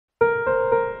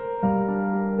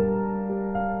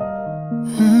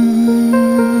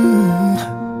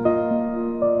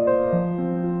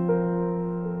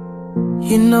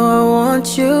You know I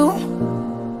want you.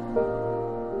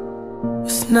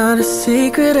 It's not a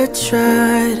secret I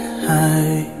tried to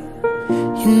hide.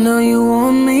 You know you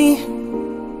want me,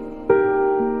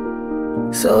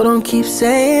 so don't keep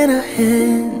saying our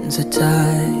hands are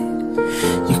tied.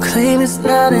 You claim it's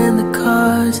not in the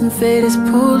cards, and fate is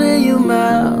pulling you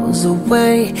miles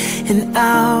away and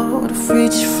out of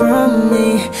reach from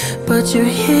me. But you're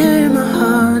here in my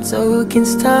heart, so who can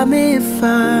stop me if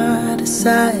I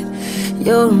decide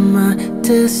you're my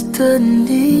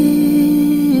destiny?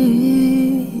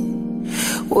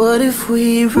 What if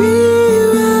we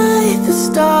rewrite the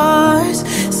stars?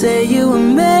 Say you were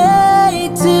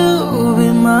made to be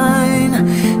mine.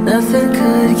 Nothing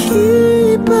could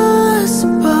keep us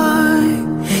apart.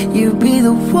 You'd be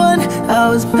the one I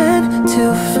was meant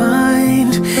to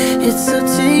find. It's up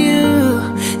to you,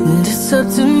 and it's up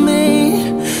to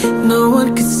me. No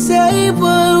one could say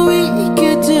what we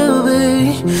could do,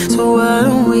 babe. So why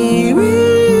don't we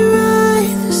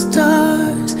rewrite the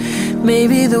stars?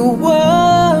 Maybe the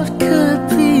world could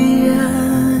be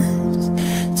ours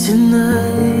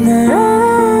tonight.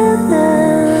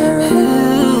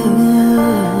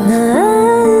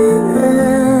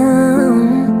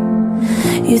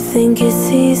 You think it's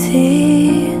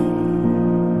easy.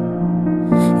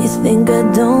 You think I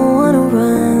don't wanna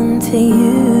run to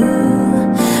you,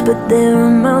 but there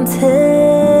are mountains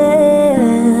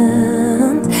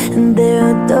and there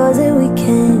are doors that we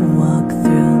can't walk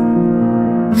through.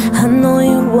 I know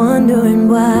you're wondering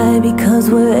why, because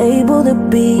we're able to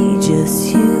be just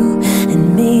you and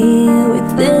me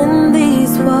within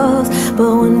these walls.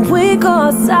 But when we go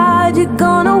outside, you're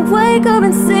gonna wake up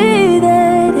and see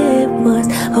that it was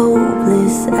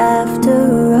hopeless after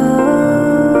all.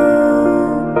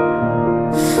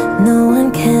 No one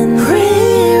can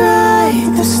rewrite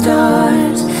the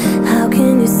stars. How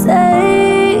can you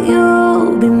say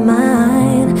you'll be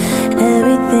mine?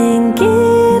 Everything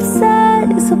keeps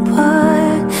us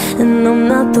apart, and I'm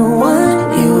not the one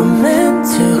you were meant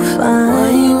to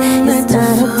find. It's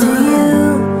not up to you,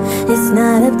 it's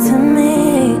not up to me.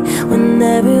 When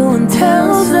everyone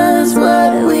tells us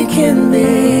what we can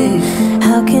be,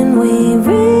 how can we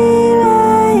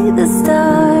rewrite the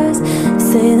stars?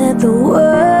 Say that the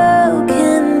world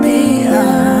can be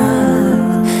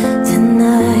ours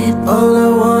tonight. All I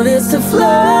want is to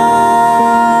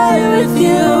fly with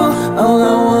you. All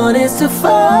I want is to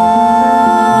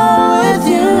fall with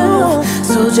you.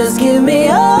 So just give me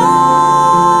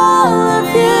all of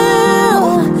you.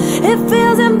 It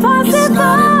feels impossible. It's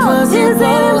not impossible. Is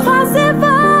it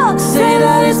impossible? Say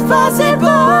that it's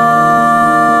possible.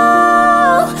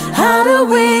 How do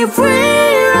we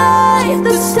rewrite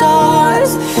the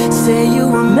stars? Say you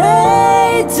were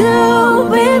made to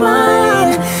be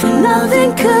mine.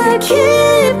 Nothing could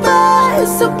keep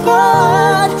us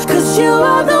apart, 'cause you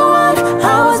are the one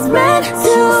I was meant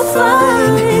to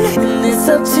find. And it's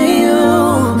up to you,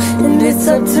 and it's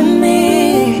up to me.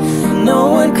 No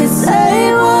one could say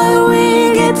what we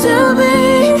get to be.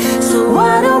 So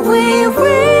why don't we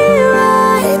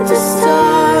rewrite the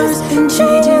stars and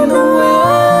changing the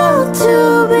world to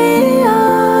be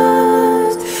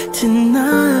ours tonight?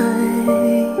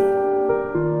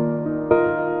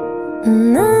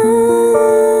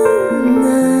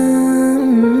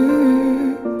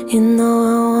 You know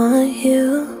I want you.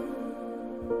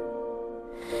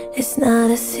 It's not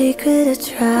a secret I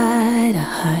try to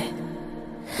hide,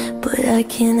 but I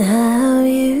can't have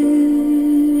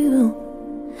you.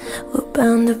 We're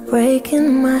bound to break and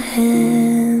my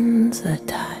hands are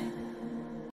tied.